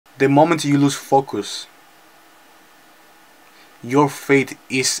The moment you lose focus, your fate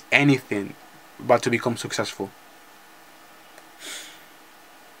is anything but to become successful.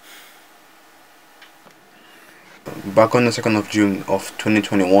 Back on the 2nd of June of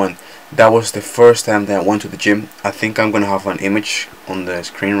 2021, that was the first time that I went to the gym. I think I'm gonna have an image on the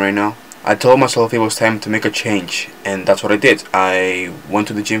screen right now. I told myself it was time to make a change, and that's what I did. I went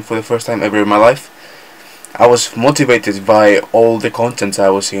to the gym for the first time ever in my life. I was motivated by all the content I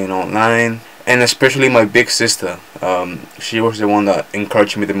was seeing online, and especially my big sister. She was the one that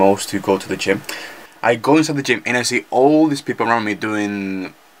encouraged me the most to go to the gym. I go inside the gym and I see all these people around me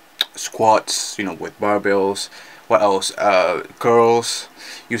doing squats, you know, with barbells. What else? Curls,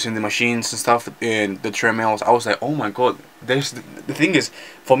 using the machines and stuff, and the treadmills. I was like, oh my god. There's the thing is,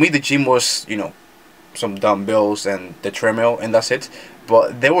 for me the gym was, you know, some dumbbells and the treadmill, and that's it.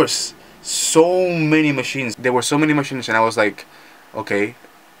 But there was so many machines. There were so many machines, and I was like, okay,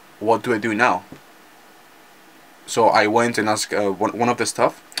 what do I do now? So I went and asked one of the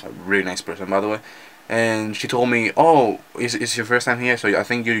staff, a really nice person by the way, and she told me, oh, it's your first time here, so I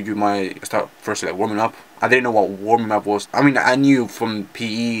think you might start first like warming up. I didn't know what warming up was. I mean, I knew from PE,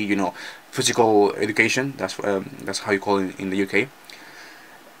 you know, physical education. That's how you call it in the UK.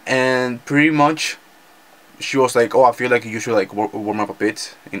 And pretty much, she was like, oh, I feel like you should like warm up a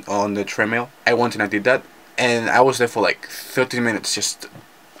bit on the treadmill. I went and I did that, and I was there for like 30 minutes, just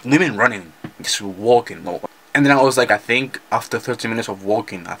not even running, just walking. And then I was like, I think after 30 minutes of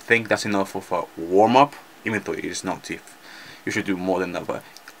walking, I think that's enough of a warm up, even though it is not. If you should do more than that. But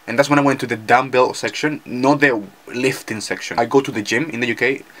and that's when I went to the dumbbell section, not the lifting section. I go to the gym in the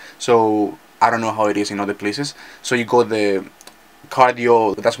UK, so I don't know how it is in other places. So you go the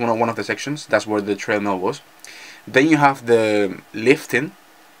cardio, that's one of the sections. That's where the treadmill was. Then you have the lifting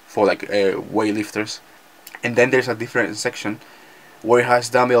for like weightlifters, and then there's a different section where it has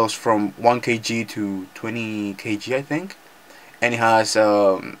dumbbells from 1 kg to 20 kg, I think, and it has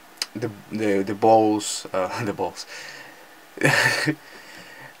the balls, the balls.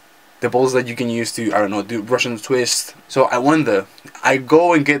 The balls that you can use to, I don't know, do Russian twist. So I wonder, I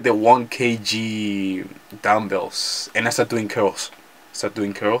go and get the 1 kg dumbbells and I start doing curls.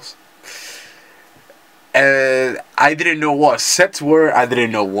 And I didn't know what sets were, I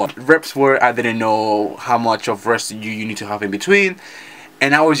didn't know what reps were, I didn't know how much of rest you need to have in between.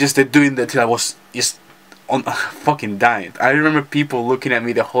 And I was just doing that till I was just on fucking dying. I remember people looking at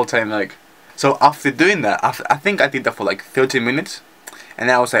me the whole time like. So after doing that, I think I did that for like 30 minutes. And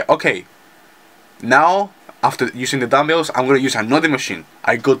I was like, okay, now after using the dumbbells, I'm gonna use another machine.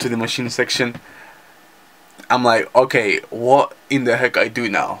 I go to the machine section. I'm like, okay, what in the heck I do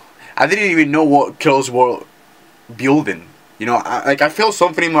now? I didn't even know what curls were building. You know, I felt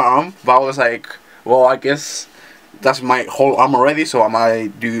something in my arm, but I was like, well, I guess that's my whole arm already, so I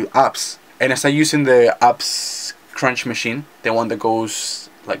might do abs. And I started using the abs crunch machine, the one that goes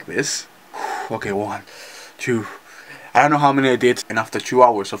like this. Okay, 1, 2. I don't know how many I did, and after 2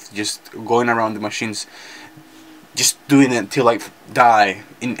 hours of just going around the machines, just doing it till I die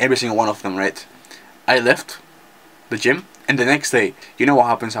in every single one of them, right? I left the gym, and the next day, you know what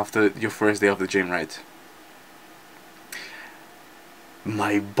happens after your first day of the gym, right?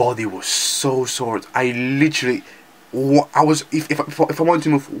 My body was so sore. I literally, I was, if I wanted to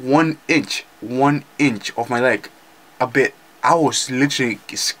move 1 inch of my leg a bit, I was literally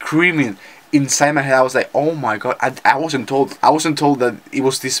screaming. Inside my head, I was like, "Oh my god!" I wasn't told. I wasn't told that it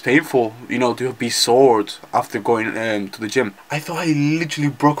was this painful, you know, to be sore after going to the gym. I thought I literally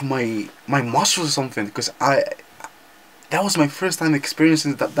broke my muscles or something, because that was my first time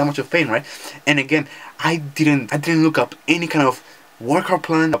experiencing that much of pain, right? And again, I didn't look up any kind of workout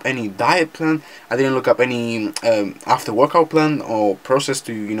plan, up any diet plan. I didn't look up any after workout plan or process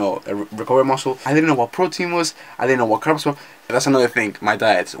to, you know, recover muscle. I didn't know what protein was. I didn't know what carbs were. That's another thing, my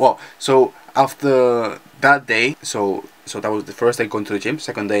diet. Well, so after that day, so that was the first day going to the gym.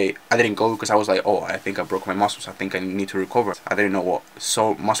 Second day, I didn't go because I was like, oh, I think I broke my muscles. I think I need to recover. I didn't know what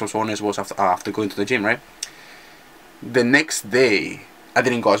muscle soreness was after going to the gym, right? The next day, I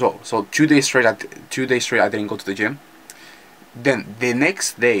didn't go as well. So 2 days straight, I didn't go to the gym. Then the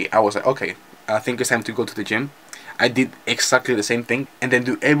next day, I was like, okay, I think it's time to go to the gym. I did exactly the same thing, and then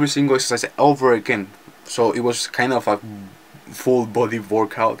do every single exercise over again. So it was kind of a full body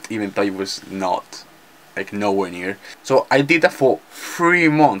workout, even though it was not, like, nowhere near. So I did that for 3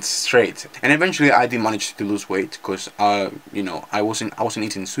 months straight, and eventually I did manage to lose weight because you know, I wasn't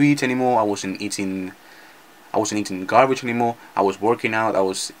eating sweets anymore. I wasn't eating garbage anymore. I was working out. I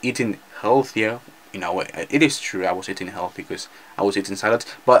was eating healthier. You know, it is true, I was eating healthy because I was eating salads,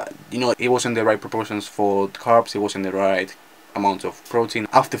 but, you know, it wasn't the right proportions for carbs. It wasn't the right amount of protein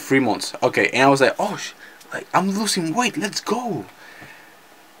after 3 months. Okay, and I was like, oh, like I'm losing weight, let's go.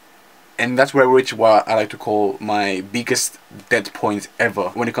 And that's where I reached what I like to call my biggest dead point ever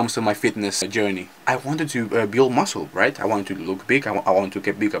when it comes to my fitness journey. I wanted to build muscle, right? I wanted to look big, I wanted to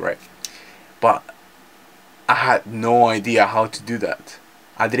get bigger, right? But I had no idea how to do that.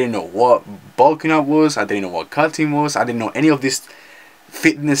 I didn't know what bulking up was, I didn't know what cutting was, I didn't know any of these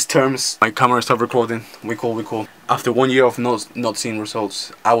fitness terms. My camera stopped recording, we call. After 1 year of not seeing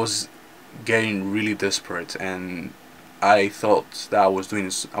results, I was getting really desperate, and I thought that I was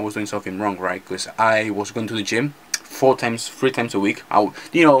doing something wrong, right? Because I was going to the gym 3 times a week.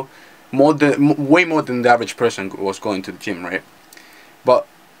 You know, way more than the average person was going to the gym, right? But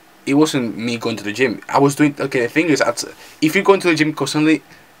it wasn't me going to the gym. I was doing, okay, the thing is, if you're going to the gym constantly,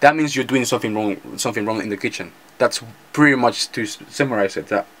 that means you're doing something wrong in the kitchen. That's pretty much to summarize it.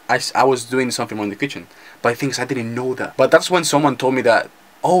 That I was doing something wrong in the kitchen. But the thing is, I didn't know that. But that's when someone told me that,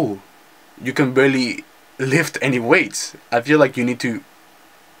 oh, you can barely lift any weights. I feel like you need to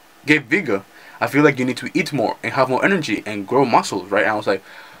get bigger. I feel like you need to eat more and have more energy and grow muscles, right? And I was like,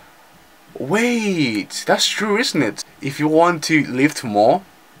 wait, that's true, isn't it? If you want to lift more,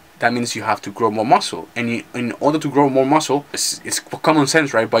 that means you have to grow more muscle. And in order to grow more muscle, it's common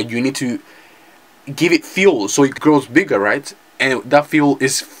sense, right? But you need to give it fuel so it grows bigger, right? And that fuel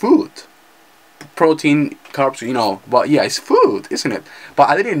is food. Protein, carbs, you know, but yeah, it's food, isn't it? But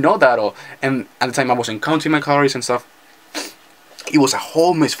I didn't know that at all, and at the time I wasn't counting my calories and stuff. It was a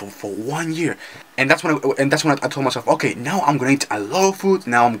whole mess for 1 year, and that's when I told myself, okay, now I'm gonna eat a lot of food,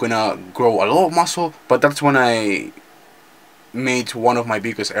 now I'm gonna grow a lot of muscle. But that's when I made one of my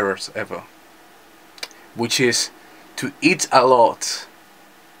biggest errors ever, which is to eat a lot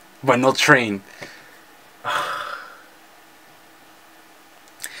but not train.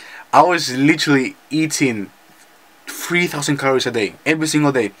 I was literally eating 3,000 calories a day, every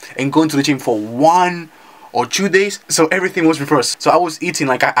single day, and going to the gym for 1 or 2 days, so everything was reversed. So I was eating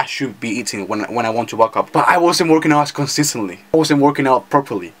like I should be eating when I want to work out, but I wasn't working out consistently. I wasn't working out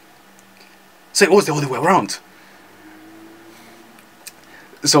properly. So it was the other way around.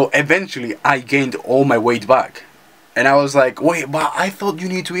 So eventually I gained all my weight back, and I was like, wait, but I thought you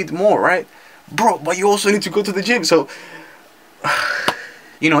need to eat more, right? Bro, but you also need to go to the gym. So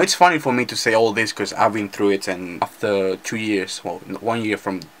you know, it's funny for me to say all this because I've been through it, and after 2 years, well, 1 year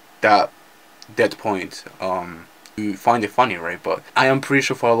from that point, you find it funny, right? But I am pretty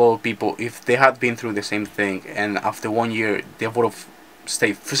sure for a lot of people, if they had been through the same thing and after 1 year they would have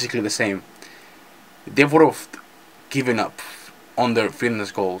stayed physically the same, they would have given up on their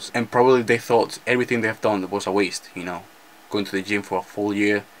fitness goals, and probably they thought everything they've done was a waste, you know, going to the gym for a full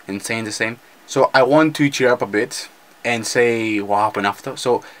year and staying the same. So I want to cheer up a bit and say what happened after.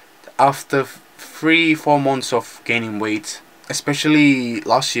 So after 3-4 months of gaining weight, especially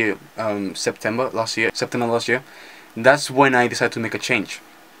last year, September last year, that's when I decided to make a change.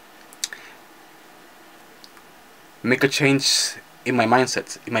 Make a change in my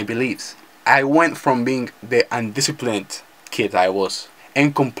mindset, in my beliefs. I went from being the undisciplined kid I was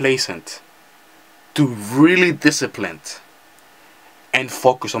and complacent to really disciplined and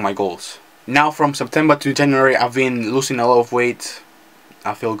focus on my goals. Now from September to January, I've been losing a lot of weight.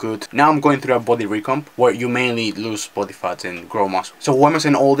 I feel good. Now I'm going through a body recomp where you mainly lose body fat and grow muscle. So why am I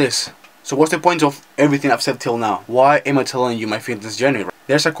saying all this? So what's the point of everything I've said till now? Why am I telling you my fitness journey?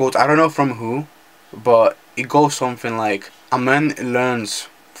 There's a quote, I don't know from who, but it goes something like, a man learns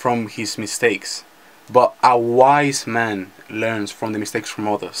from his mistakes, but a wise man learns from the mistakes from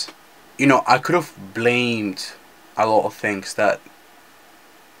others. You know, I could have blamed a lot of things that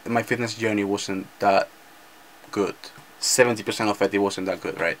my fitness journey wasn't that good. 70% of it wasn't that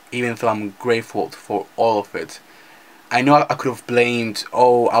good, right? Even though I'm grateful for all of it. I know I could have blamed,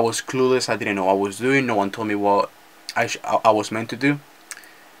 oh, I was clueless, I didn't know what I was doing, no one told me what I was meant to do.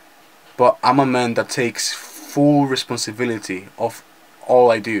 But I'm a man that takes full responsibility of all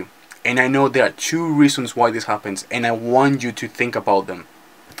I do. And I know there are 2 reasons why this happens, and I want you to think about them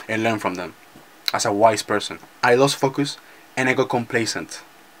and learn from them as a wise person. I lost focus and I got complacent.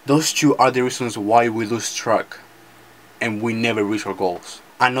 Those 2 are the reasons why we lose track and we never reach our goals.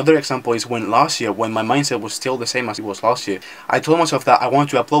 Another example is when last year, when my mindset was still the same as it was last year, I told myself that I wanted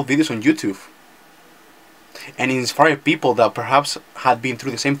to upload videos on YouTube and inspire people that perhaps had been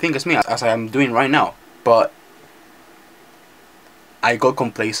through the same thing as me, as I am doing right now. But I got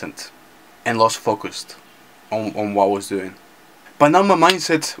complacent and lost focus on what I was doing. But now my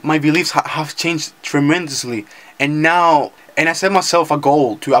mindset, my beliefs have changed tremendously, and I set myself a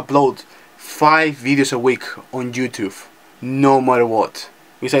goal to upload 5 videos a week on YouTube, no matter what.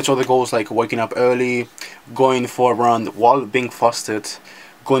 Besides other goals like waking up early, going for a run while being fasted,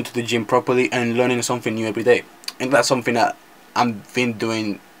 going to the gym properly, and learning something new every day. And that's something that I've been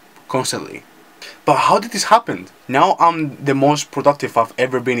doing constantly. But how did this happen? Now I'm the most productive I've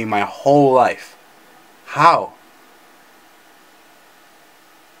ever been in my whole life. How?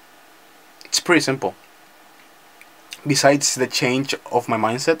 It's pretty simple. Besides the change of my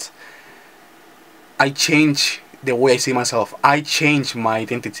mindset, I change the way I see myself. I change my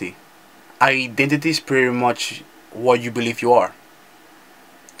identity. Identity is pretty much what you believe you are.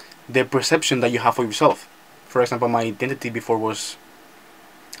 The perception that you have of yourself. For example, my identity before was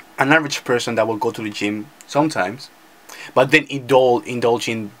an average person that will go to the gym sometimes, but then indulge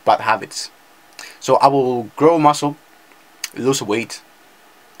in bad habits. So I will grow muscle, lose weight,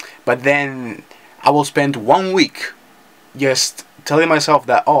 but then I will spend 1 week just telling myself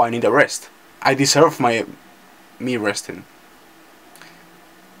that, oh, I need a rest. I deserve me resting.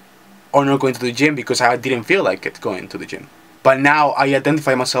 Or not going to the gym because I didn't feel like it going to the gym. But now I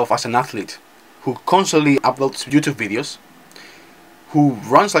identify myself as an athlete who constantly uploads YouTube videos, who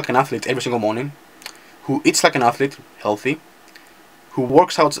runs like an athlete every single morning, who eats like an athlete, healthy, who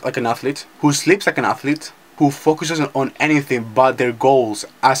works out like an athlete, who sleeps like an athlete, who focuses on anything but their goals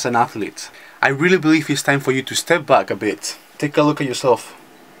as an athlete. I really believe it's time for you to step back a bit. Take a look at yourself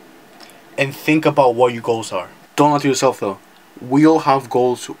and think about what your goals are. Don't lie to yourself though. We all have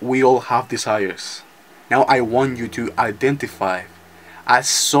goals, we all have desires. Now I want you to identify as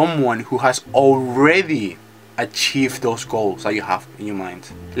someone who has already achieved those goals that you have in your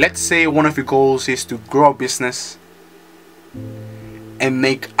mind. Let's say one of your goals is to grow a business and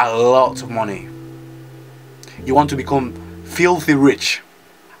make a lot of money. You want to become filthy rich.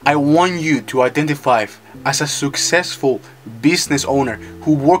 I want you to identify as a successful business owner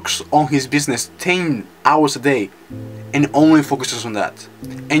who works on his business 10 hours a day and only focuses on that.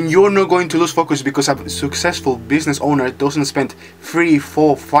 And you're not going to lose focus because a successful business owner doesn't spend 3,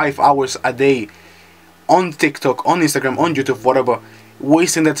 4, 5 hours a day on TikTok, on Instagram, on YouTube, whatever,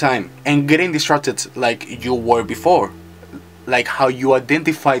 wasting the time and getting distracted like you were before, like how you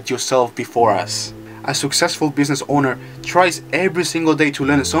identified yourself before us. A successful business owner tries every single day to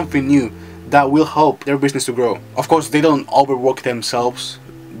learn something new that will help their business to grow. Of course, they don't overwork themselves.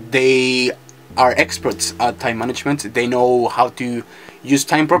 They are experts at time management. They know how to use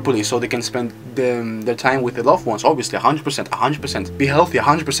time properly so they can spend their time with their loved ones. Obviously, 100%, 100%. Be healthy,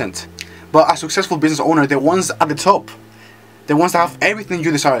 100%. But a successful business owner, the ones at the top, the ones that have everything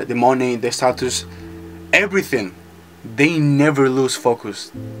you desire, the money, the status, everything, they never lose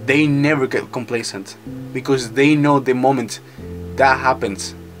focus. They never get complacent because they know the moment that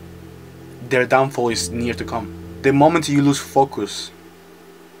happens, their downfall is near to come. The moment you lose focus,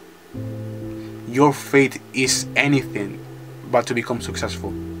 your fate is anything but to become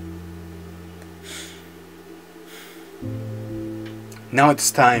successful. Now it's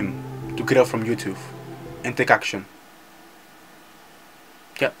time to get up from YouTube and take action.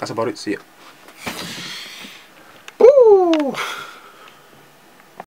 Yeah, that's about it. See ya.